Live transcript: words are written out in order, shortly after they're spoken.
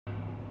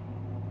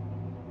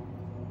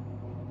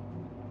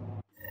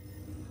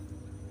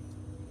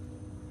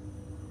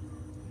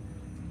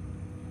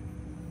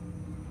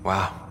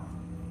Wow.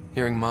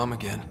 Hearing Mom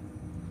again.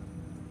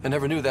 I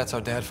never knew that's how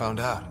Dad found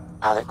out.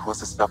 Alec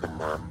was a stubborn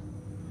man.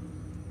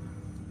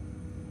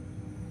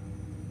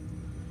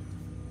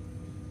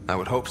 I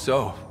would hope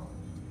so.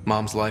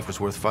 Mom's life was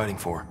worth fighting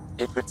for.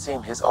 It would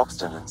seem his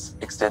obstinance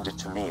extended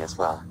to me as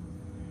well.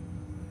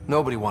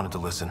 Nobody wanted to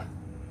listen.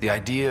 The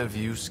idea of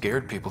you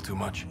scared people too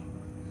much.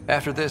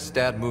 After this,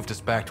 Dad moved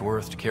us back to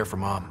Earth to care for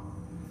Mom.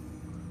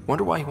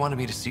 Wonder why he wanted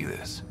me to see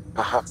this.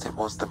 Perhaps it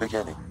was the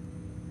beginning.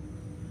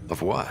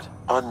 Of what?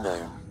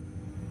 Unknown.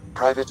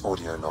 Private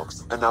audio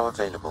logs are now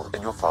available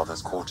in your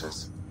father's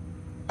quarters.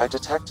 I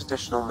detect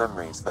additional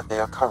memories, but they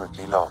are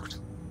currently locked.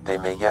 They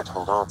may yet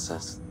hold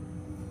answers.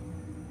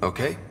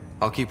 Okay,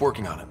 I'll keep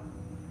working on it.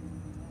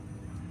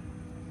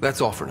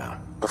 That's all for now.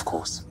 Of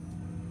course.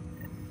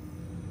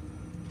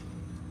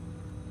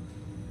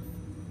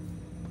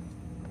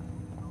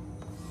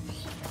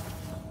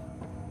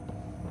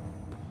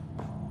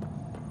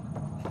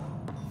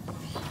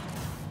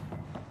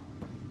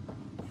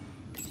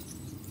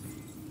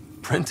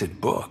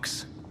 Printed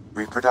books.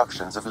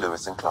 Reproductions of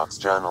Lewis and Clark's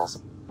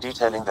journals,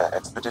 detailing their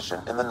expedition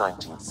in the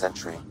 19th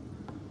century.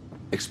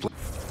 Explain.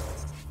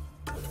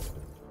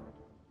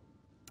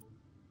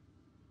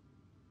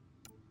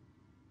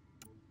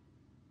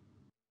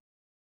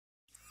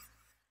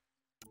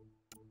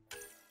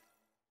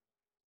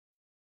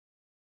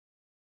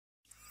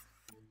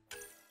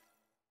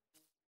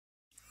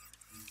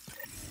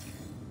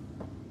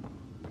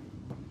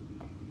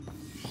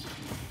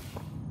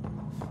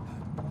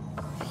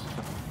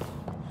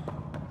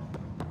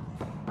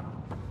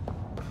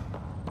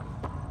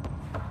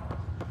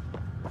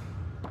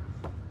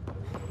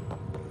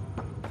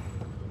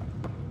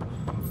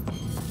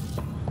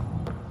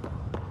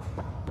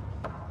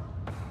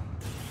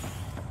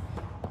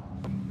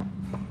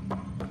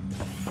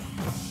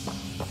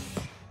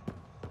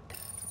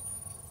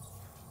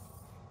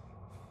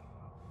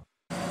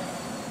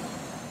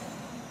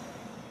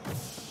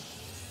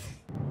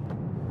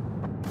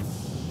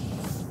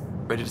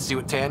 Ready to see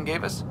what Tan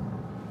gave us?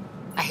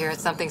 I hear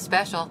it's something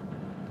special.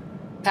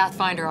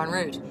 Pathfinder en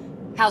route.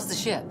 How's the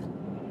ship?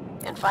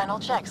 In final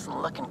checks,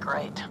 looking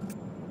great.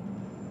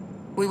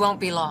 We won't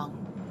be long.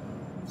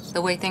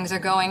 The way things are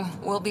going,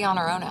 we'll be on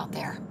our own out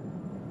there.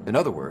 In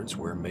other words,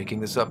 we're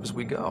making this up as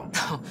we go.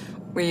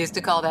 We used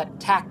to call that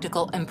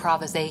tactical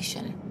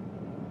improvisation.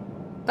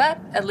 But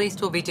at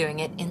least we'll be doing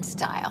it in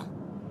style.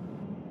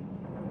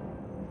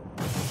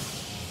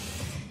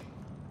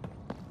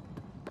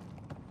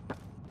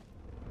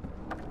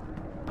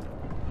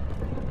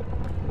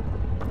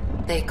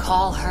 They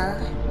call her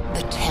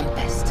the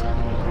Tempest.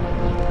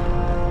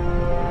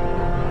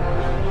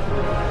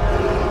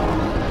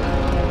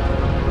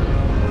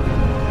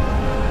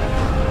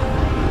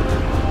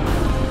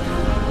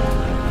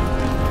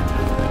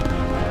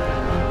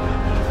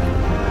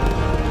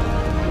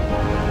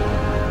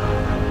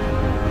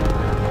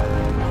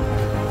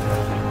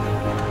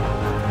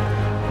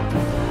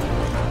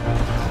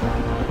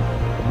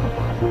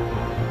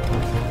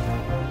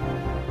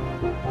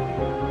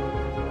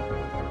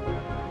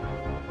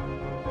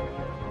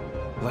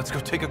 Let's go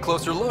take a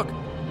closer look.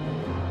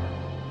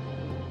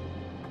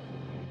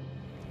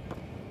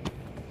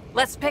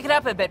 Let's pick it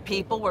up a bit,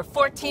 people. We're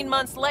 14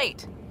 months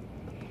late.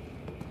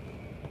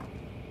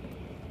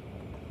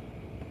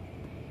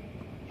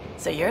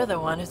 So you're the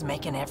one who's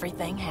making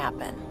everything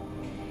happen.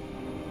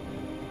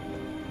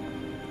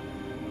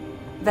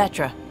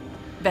 Vetra.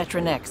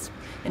 Vetronix.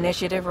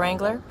 Initiative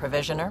Wrangler,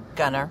 Provisioner,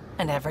 Gunner,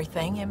 and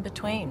everything in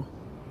between.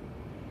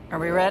 Are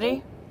we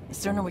ready? The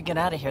sooner we get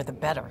out of here, the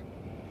better.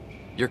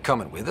 You're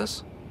coming with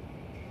us?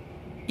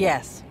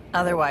 Yes.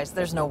 Otherwise,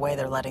 there's no way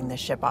they're letting this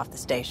ship off the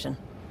station.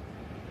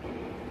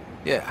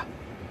 Yeah.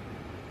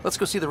 Let's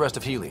go see the rest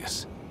of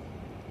Helios.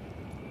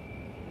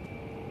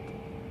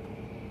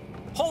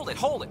 Hold it,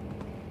 hold it!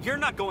 You're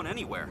not going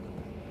anywhere.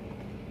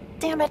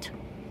 Damn it.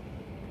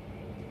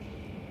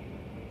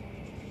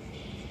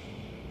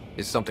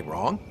 Is something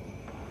wrong?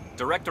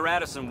 Director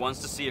Addison wants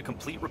to see a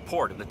complete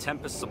report of the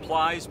Tempest's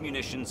supplies,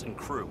 munitions, and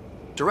crew.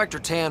 Director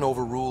Tan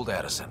overruled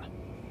Addison.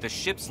 The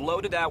ship's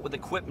loaded out with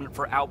equipment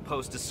for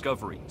outpost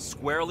discovery,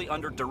 squarely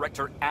under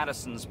Director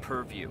Addison's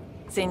purview.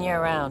 Seen you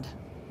around.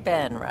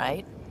 Ben,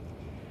 right?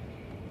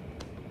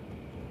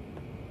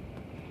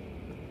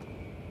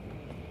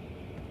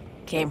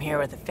 Came here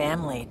with a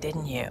family,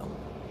 didn't you?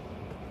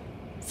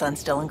 Son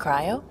still in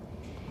cryo?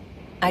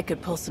 I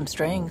could pull some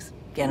strings,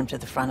 get him to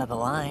the front of the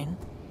line.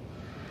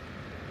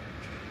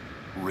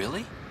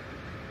 Really?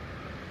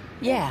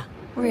 Yeah,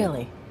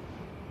 really.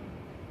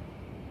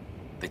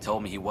 They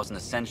told me he wasn't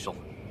essential,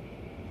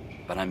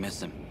 but I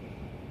miss him.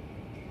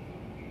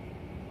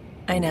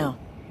 I know.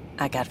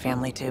 I got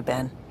family too,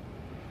 Ben.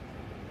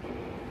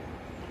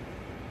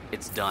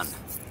 It's done.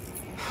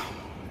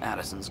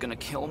 Addison's gonna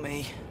kill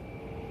me.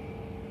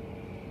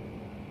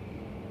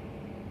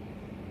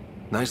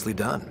 Nicely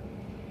done.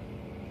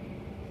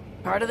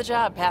 Part of the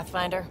job,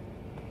 Pathfinder.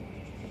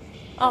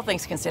 All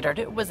things considered,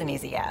 it was an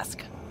easy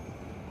ask.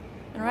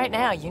 And right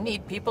now, you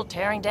need people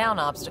tearing down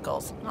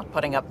obstacles, not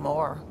putting up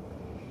more.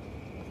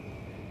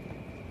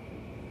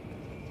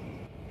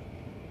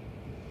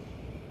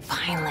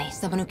 Finally,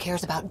 someone who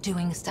cares about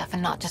doing stuff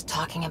and not just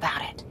talking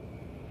about it.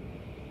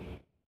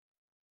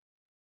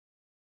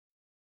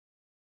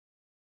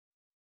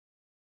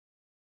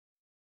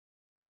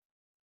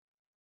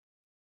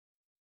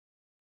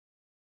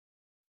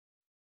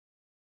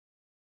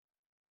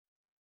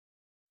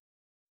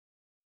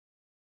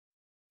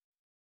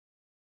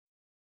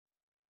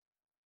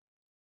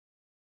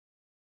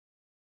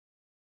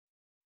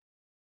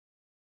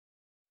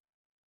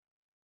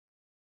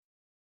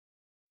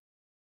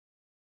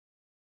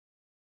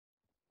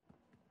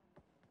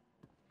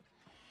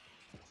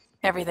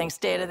 Everything's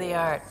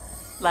state-of-the-art.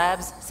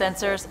 Labs,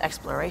 sensors,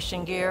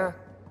 exploration gear.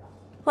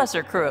 Plus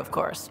her crew, of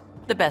course.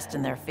 The best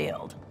in their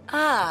field.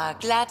 Ah,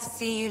 glad to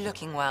see you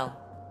looking well.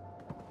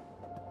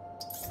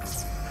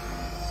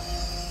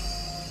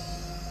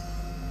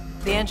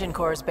 The engine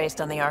core is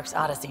based on the Ark's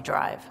Odyssey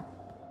drive.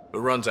 It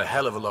runs a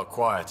hell of a lot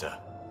quieter.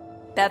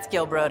 That's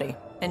Gil Brody.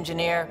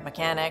 Engineer,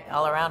 mechanic,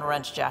 all-around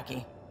wrench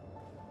jockey.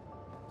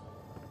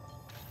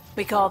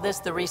 We call this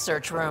the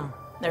research room.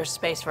 There's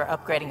space for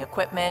upgrading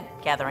equipment,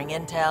 gathering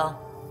intel.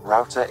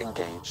 Router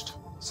engaged.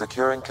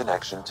 Securing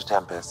connection to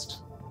Tempest.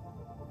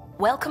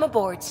 Welcome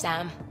aboard,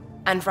 Sam.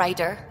 And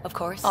Ryder, of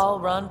course. All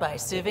run by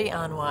Suvi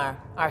Anwar,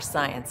 our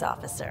science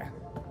officer.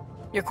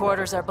 Your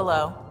quarters are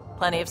below.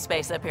 Plenty of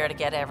space up here to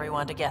get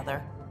everyone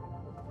together.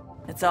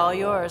 It's all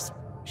yours.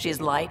 She's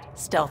light,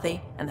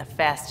 stealthy, and the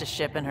fastest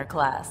ship in her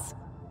class.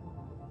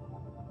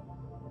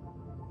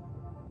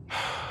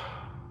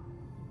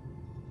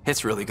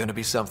 It's really gonna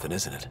be something,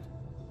 isn't it?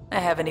 I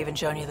haven't even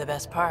shown you the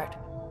best part.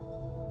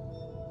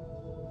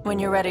 When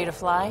you're ready to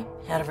fly,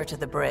 head over to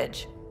the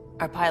bridge.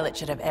 Our pilot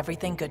should have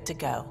everything good to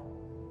go.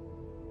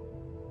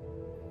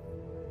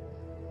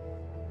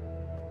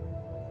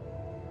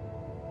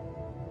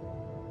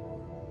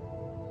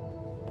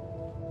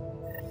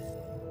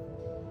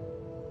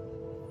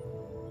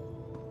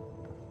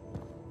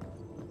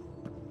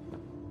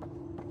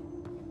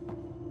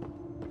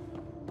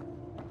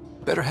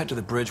 Better head to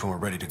the bridge when we're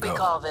ready to We go.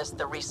 call this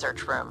the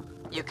research room.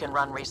 You can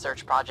run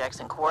research projects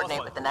and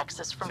coordinate with the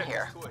Nexus from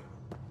here.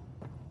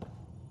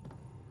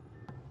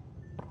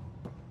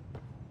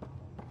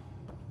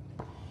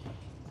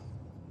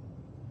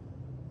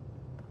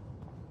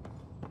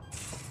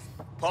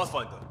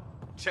 Pathfinder,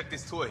 check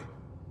this toy.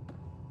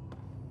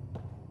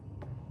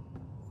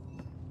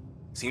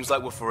 Seems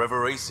like we're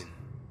forever racing,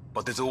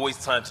 but there's always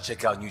time to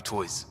check out new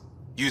toys.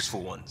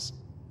 Useful ones.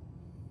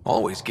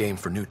 Always game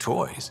for new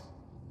toys.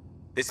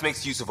 This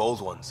makes use of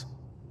old ones,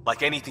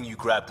 like anything you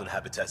grabbed on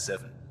Habitat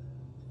 7.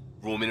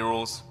 Raw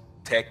minerals,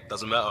 tech,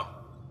 doesn't matter.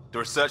 The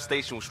research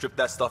station will strip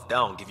that stuff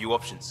down and give you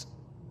options.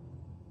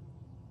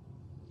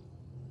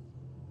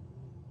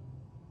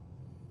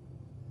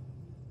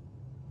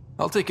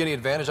 I'll take any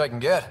advantage I can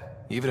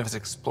get, even if it's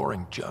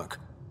exploring junk.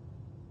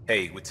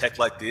 Hey, with tech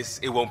like this,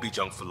 it won't be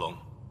junk for long.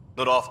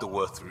 Not after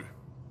we're through.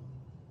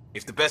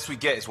 If the best we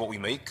get is what we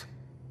make,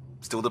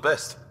 still the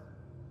best.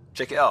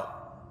 Check it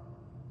out.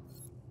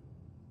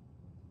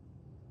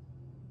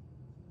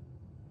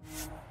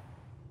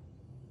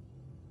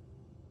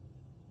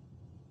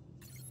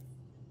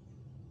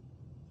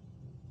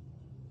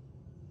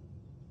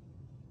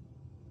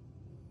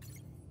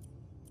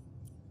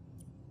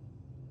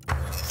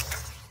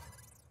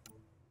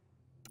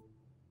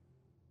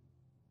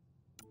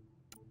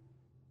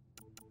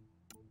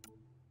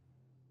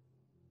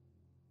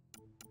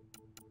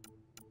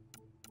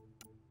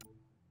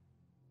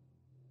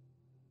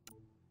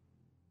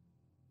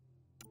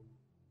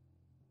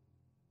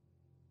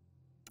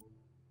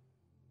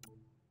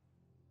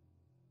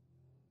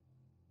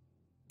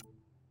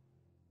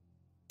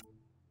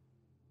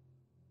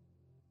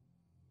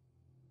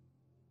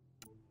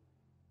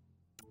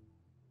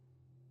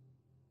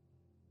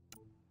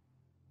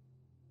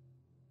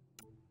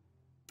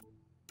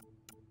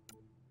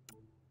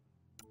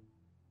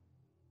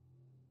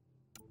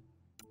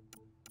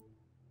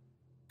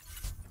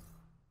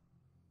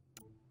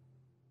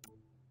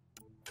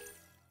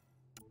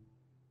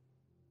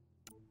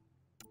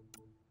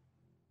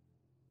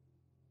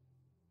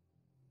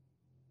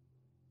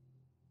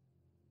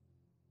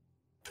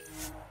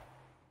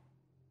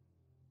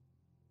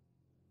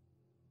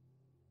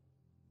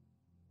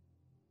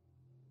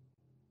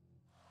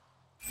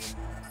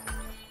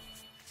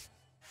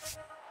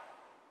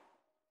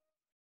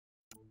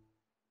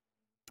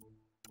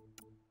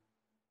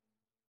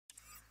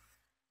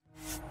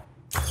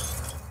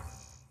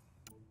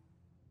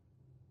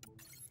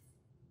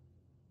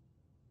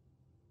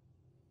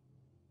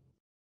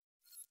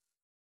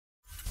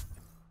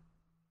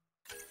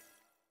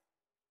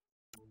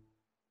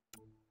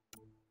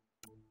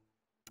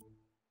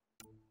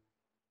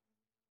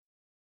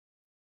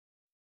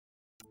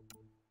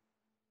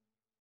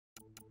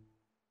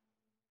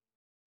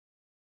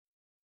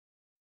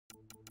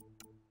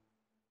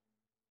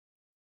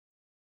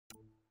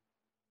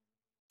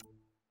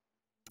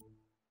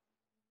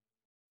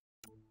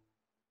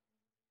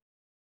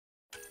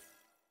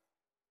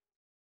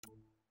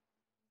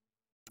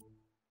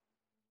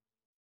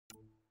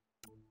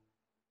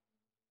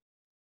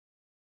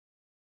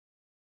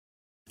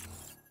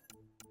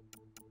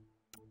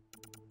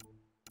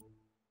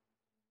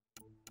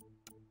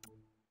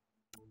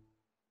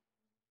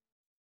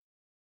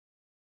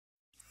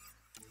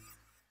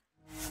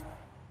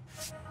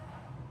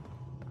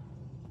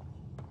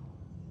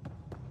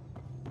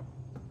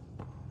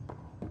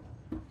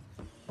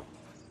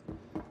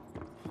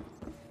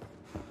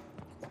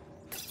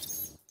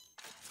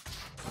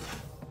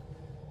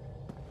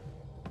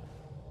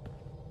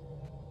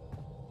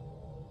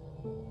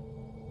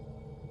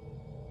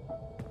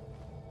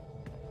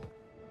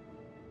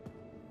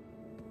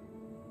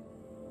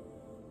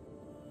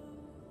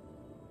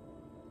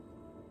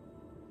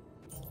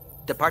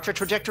 Departure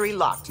trajectory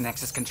locked,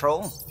 Nexus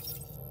Control.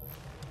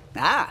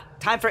 Ah,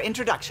 time for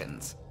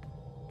introductions.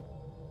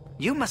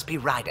 You must be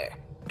Ryder,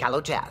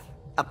 Kalojath.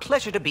 A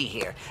pleasure to be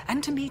here,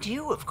 and to meet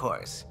you, of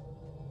course.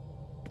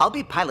 I'll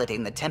be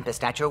piloting the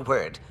Tempest at your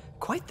word.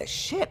 Quite the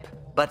ship,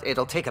 but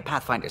it'll take a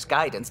Pathfinder's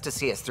guidance to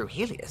see us through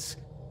Helios.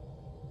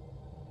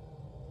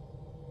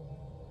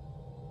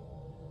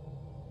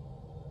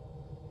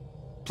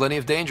 Plenty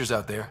of dangers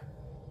out there,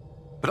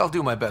 but I'll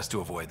do my best to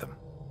avoid them.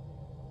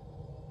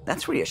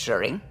 That's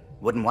reassuring.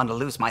 Wouldn't want to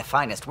lose my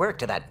finest work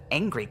to that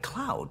angry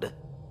cloud.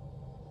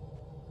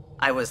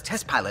 I was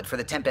test pilot for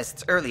the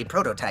Tempest's early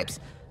prototypes.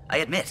 I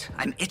admit,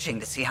 I'm itching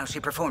to see how she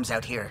performs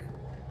out here.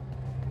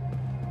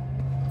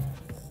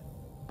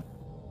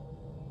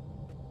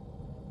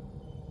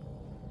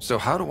 So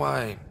how do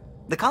I...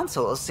 The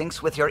console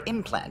syncs with your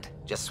implant.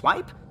 Just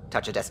swipe,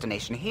 touch a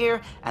destination here,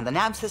 and the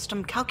nav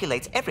system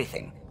calculates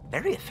everything.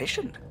 Very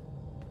efficient.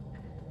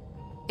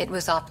 It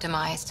was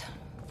optimized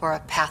for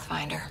a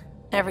Pathfinder.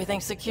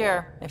 Everything's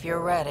secure, if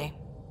you're ready.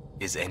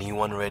 Is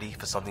anyone ready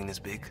for something this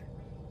big?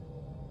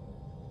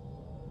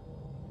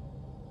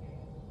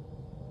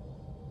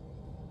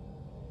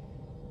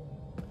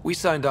 We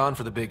signed on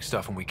for the big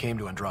stuff when we came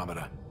to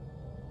Andromeda.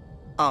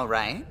 All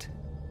right.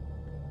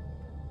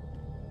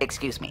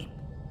 Excuse me.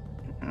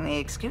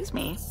 Excuse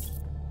me.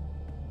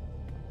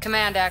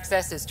 Command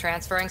access is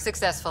transferring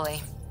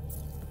successfully.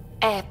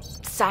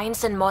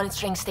 Science and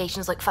monitoring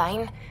stations look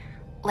fine.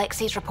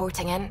 Lexi's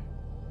reporting in.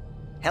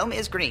 Helm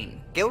is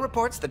green. Gil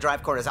reports the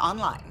drive core is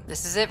online.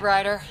 This is it,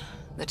 Ryder.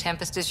 The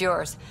Tempest is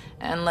yours,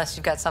 unless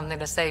you've got something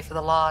to say for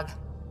the log.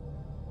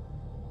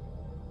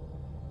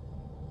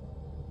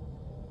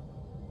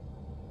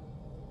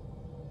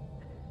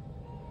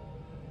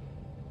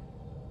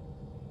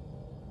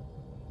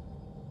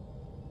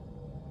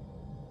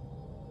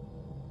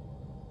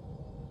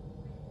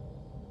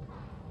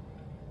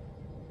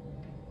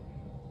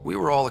 We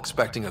were all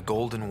expecting a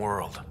golden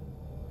world.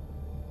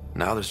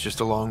 Now there's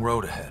just a long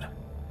road ahead.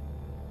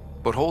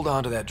 But hold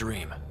on to that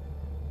dream.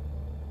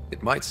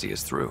 It might see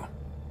us through.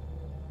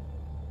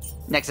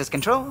 Nexus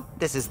Control,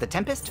 this is the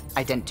Tempest,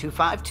 Ident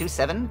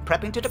 2527,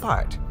 prepping to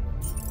depart.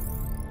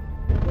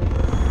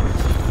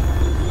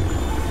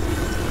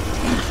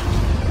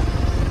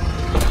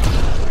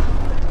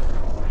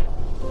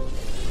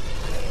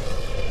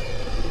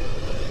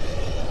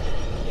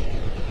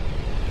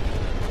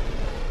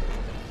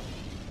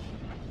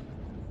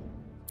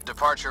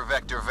 Departure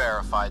vector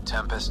verified,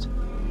 Tempest.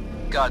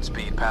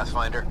 Godspeed,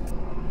 Pathfinder.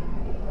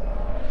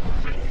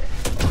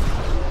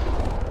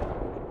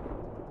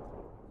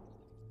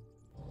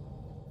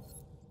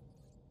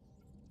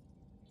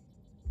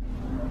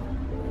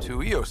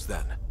 To Eos,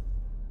 then.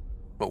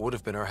 What would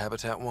have been our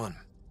Habitat 1?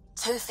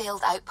 2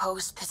 failed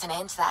outposts put an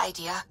end to that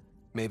idea.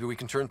 Maybe we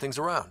can turn things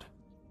around.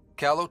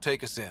 Calo,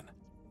 take us in.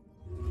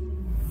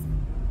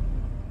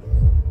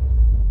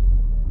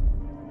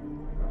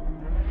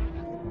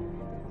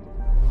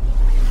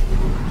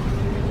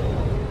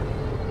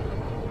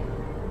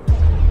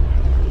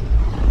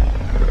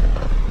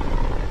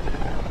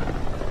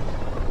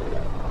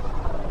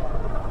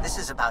 This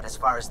is about as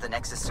far as the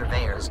Nexus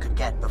surveyors could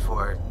get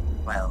before,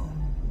 well...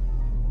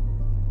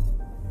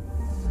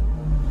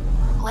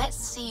 Let's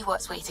see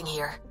what's waiting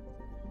here.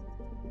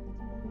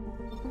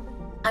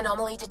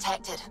 Anomaly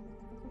detected.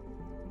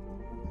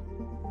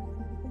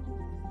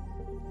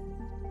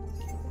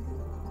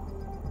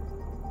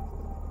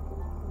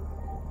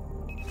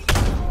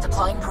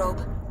 Deploying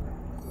probe.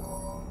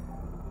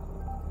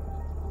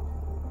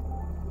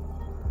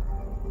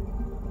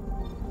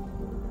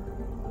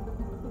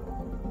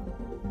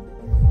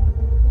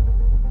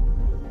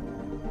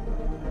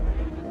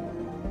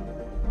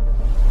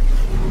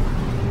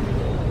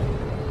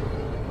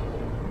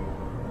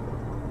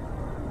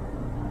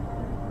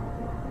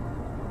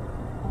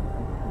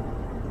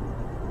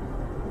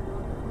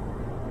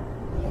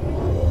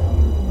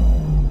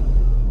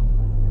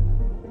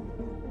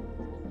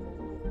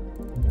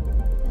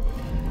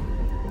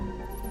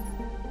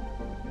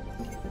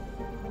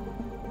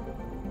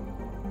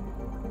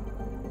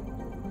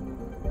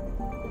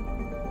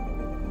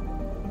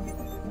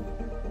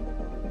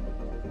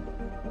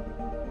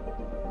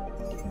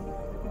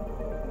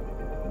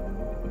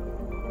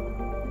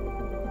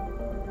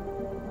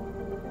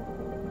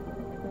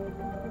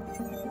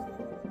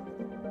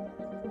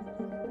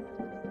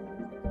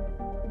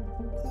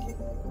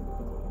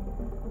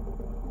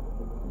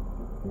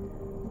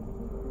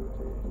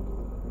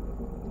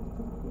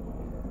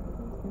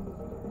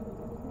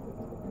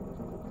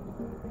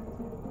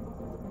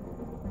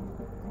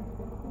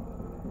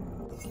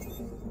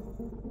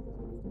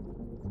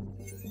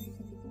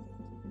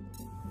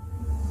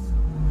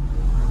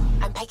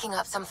 I'm picking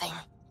up something.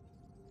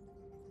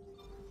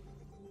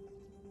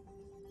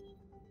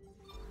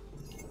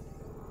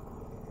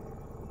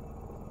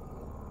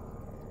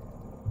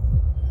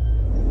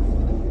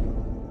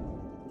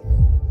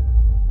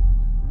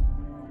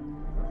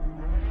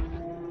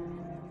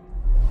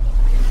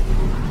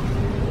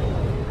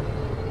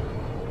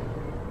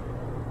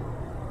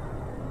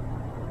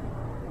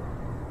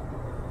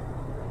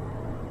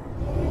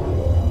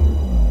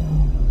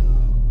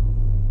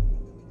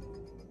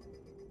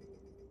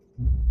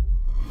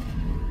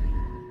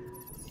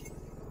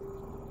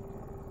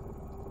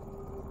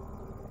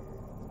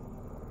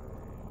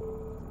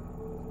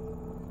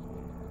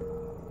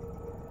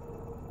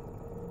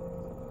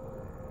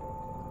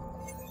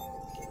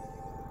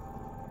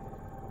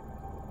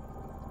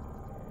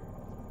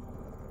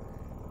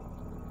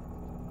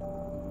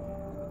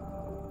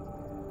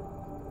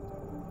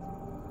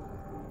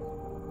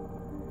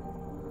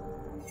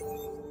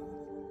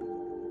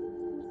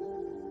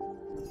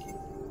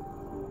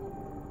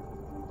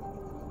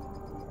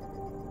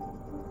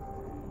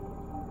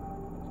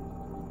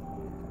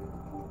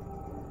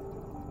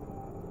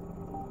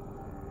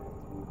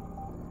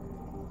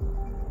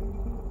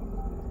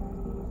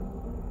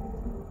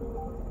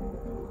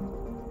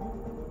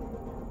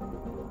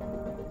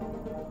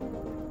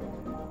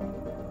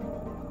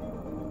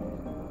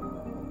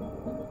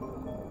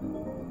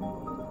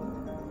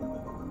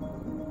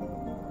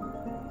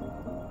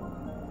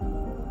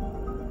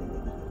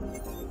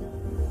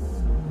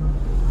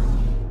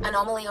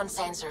 Anomaly on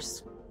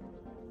sensors.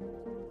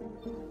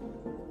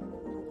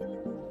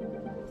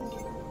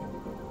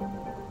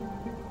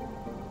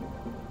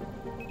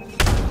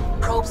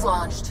 Probes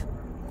launched.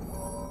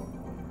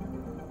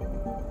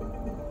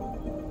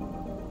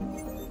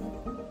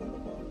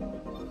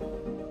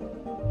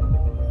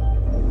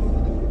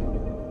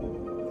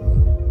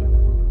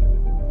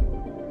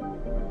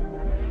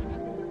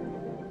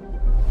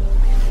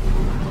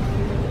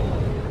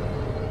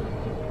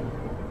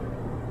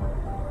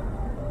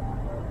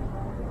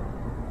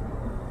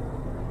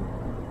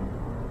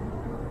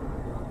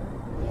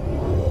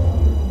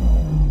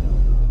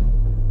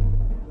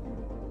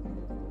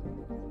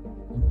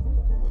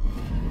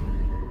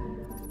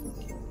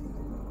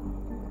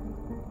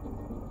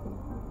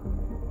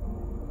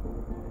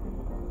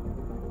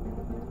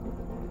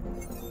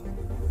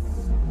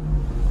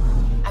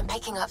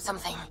 Picking up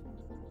something.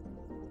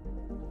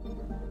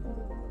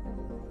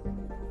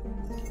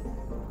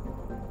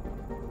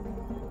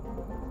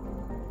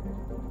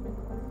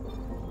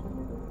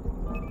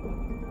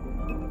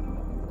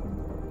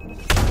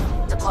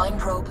 Deploying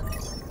probe.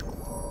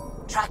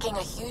 Tracking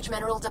a huge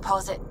mineral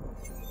deposit.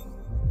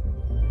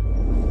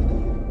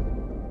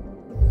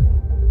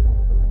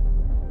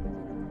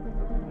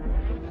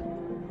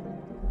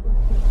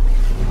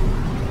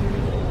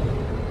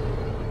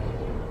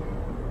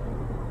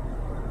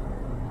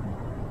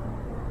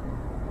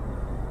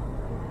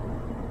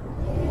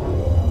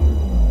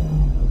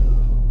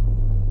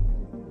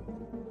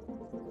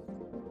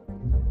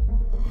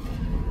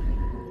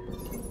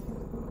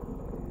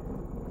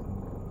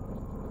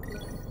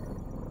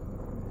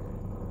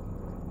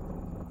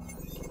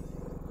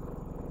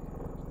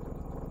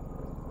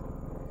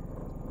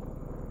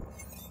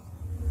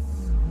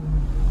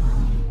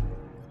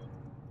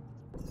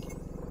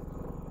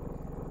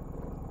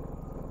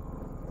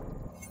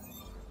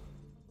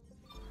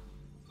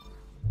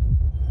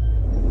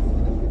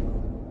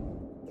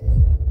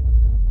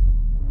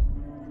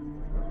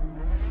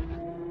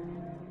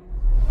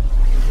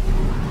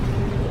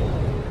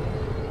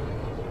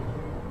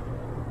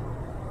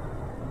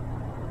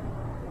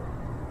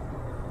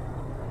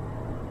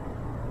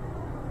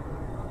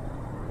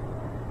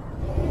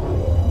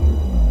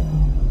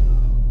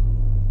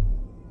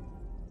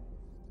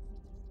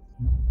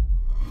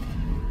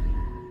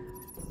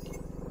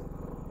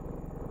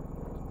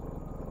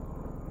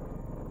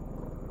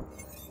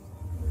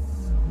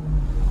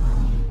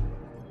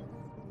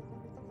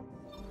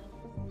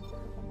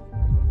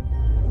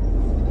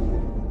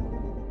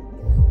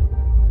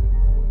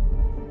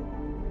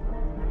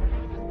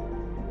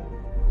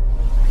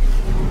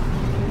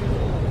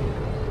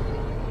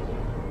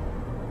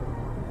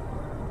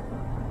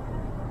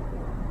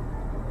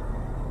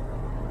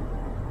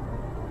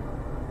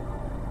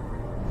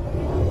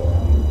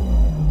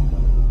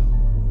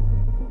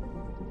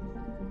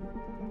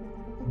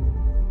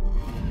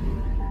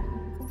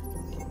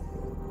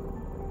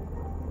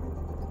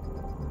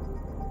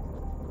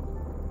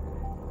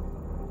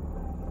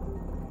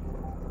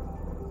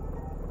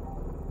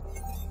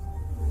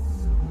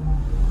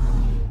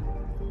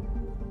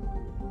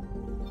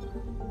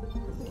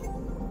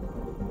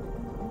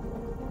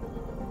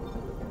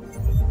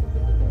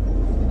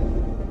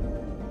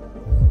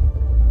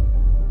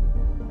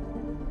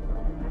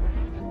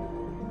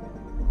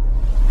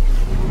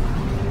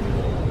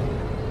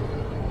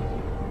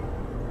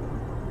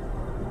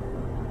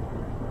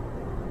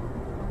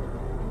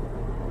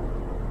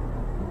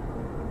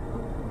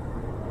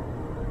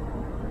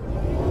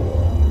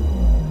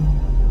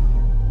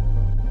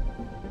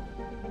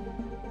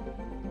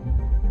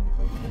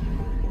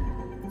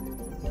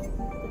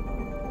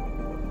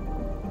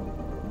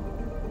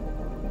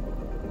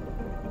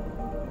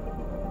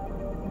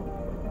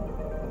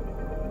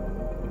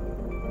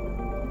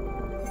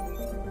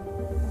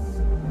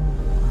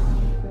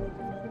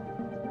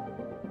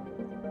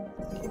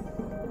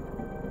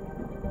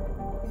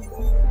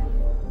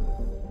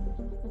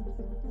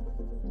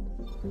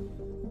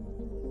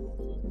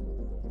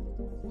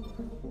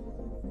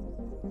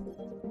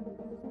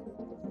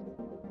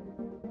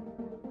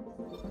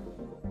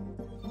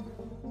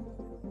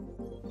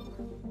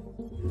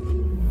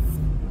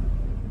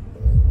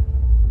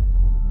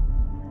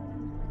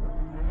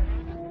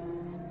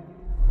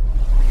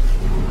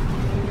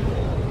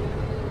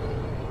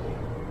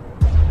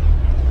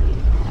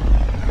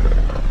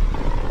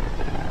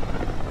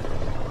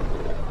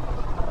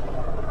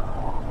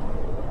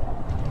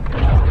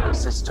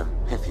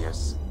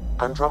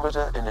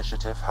 Andromeda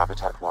Initiative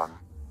Habitat 1,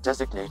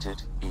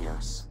 designated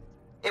EOS.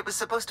 It was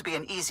supposed to be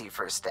an easy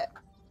first step,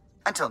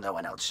 until no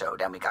one else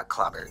showed and we got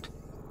clobbered.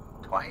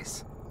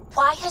 Twice.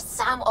 Why has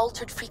Sam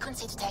altered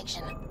frequency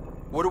detection?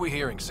 What are we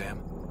hearing,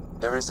 Sam?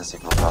 There is a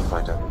signal,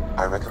 Pathfinder.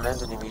 I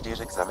recommend an immediate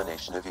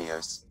examination of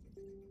EOS.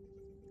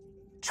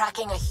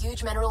 Tracking a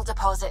huge mineral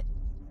deposit.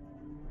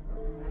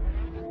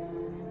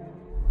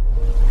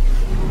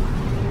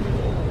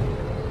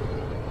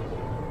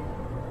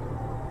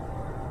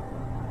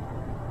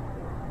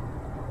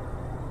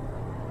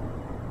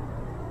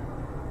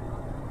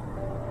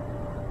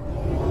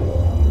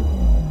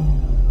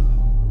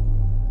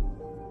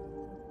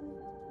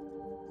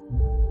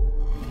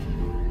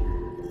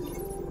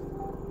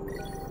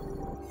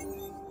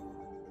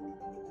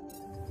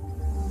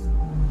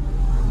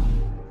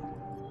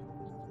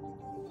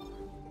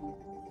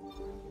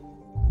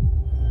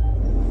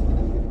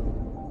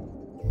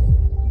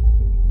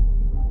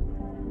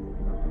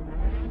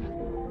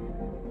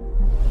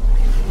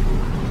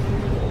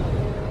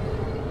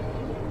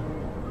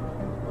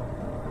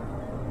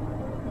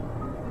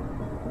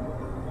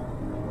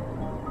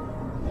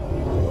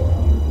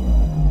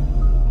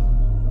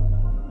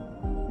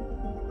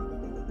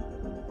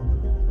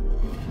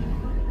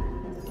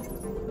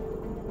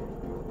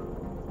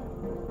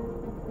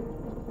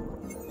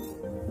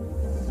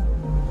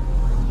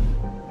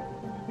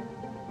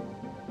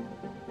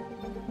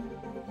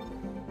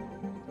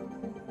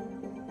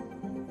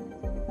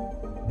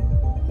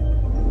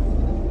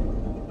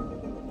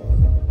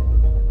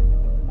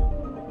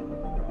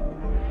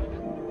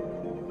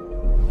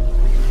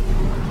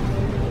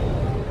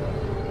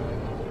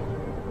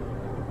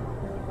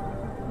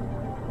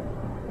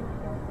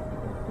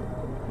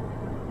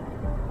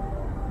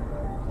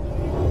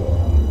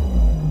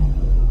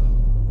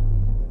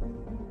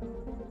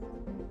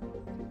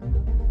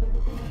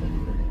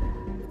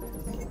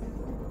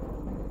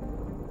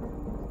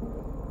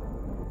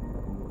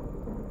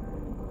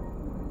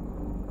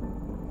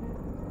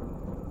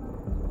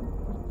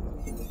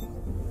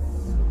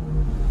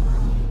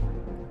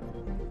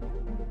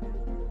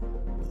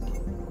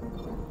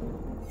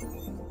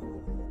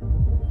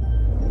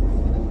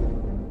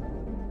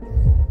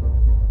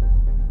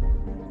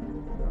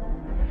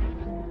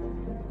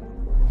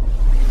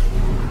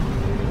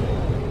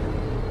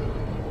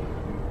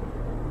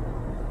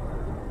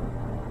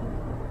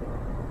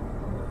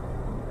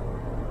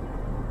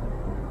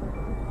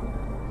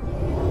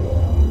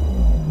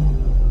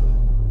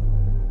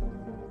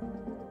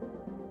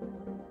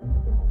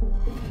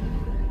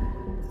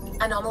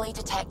 Anomaly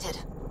detected.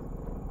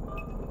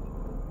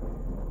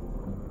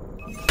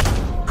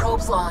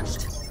 Probes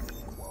launched.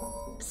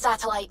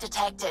 Satellite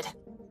detected.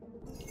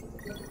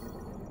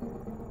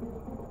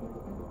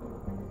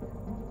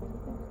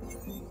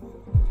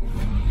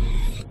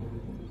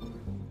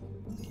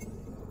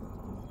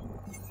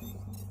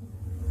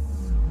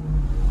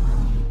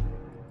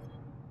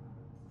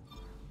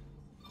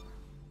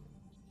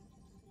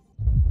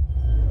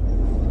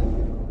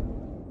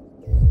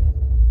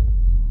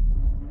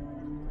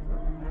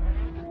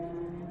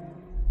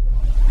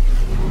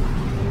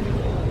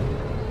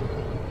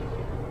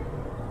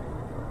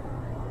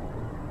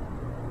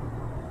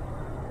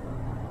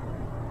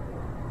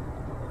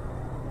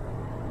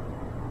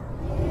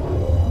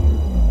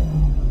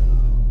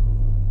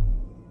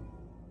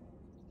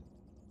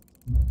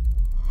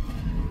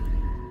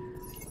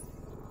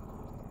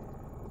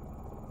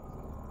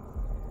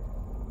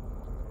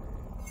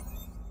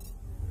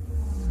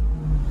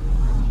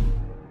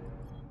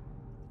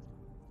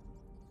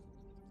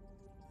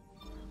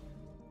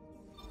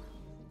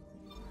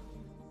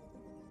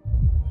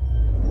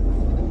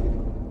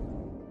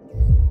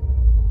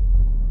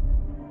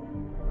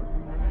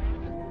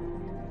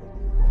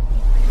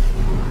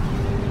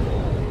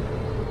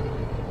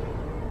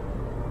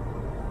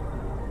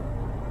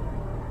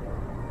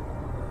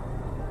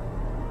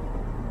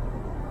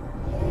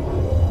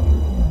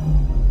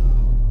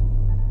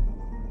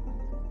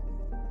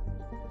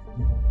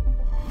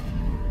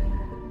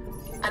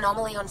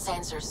 Anomaly on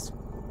sensors.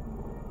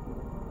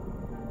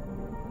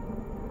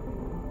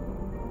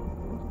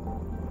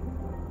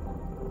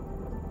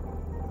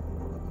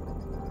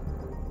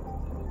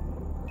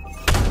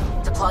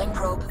 Deploying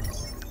probe.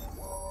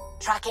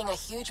 Tracking a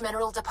huge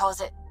mineral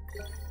deposit.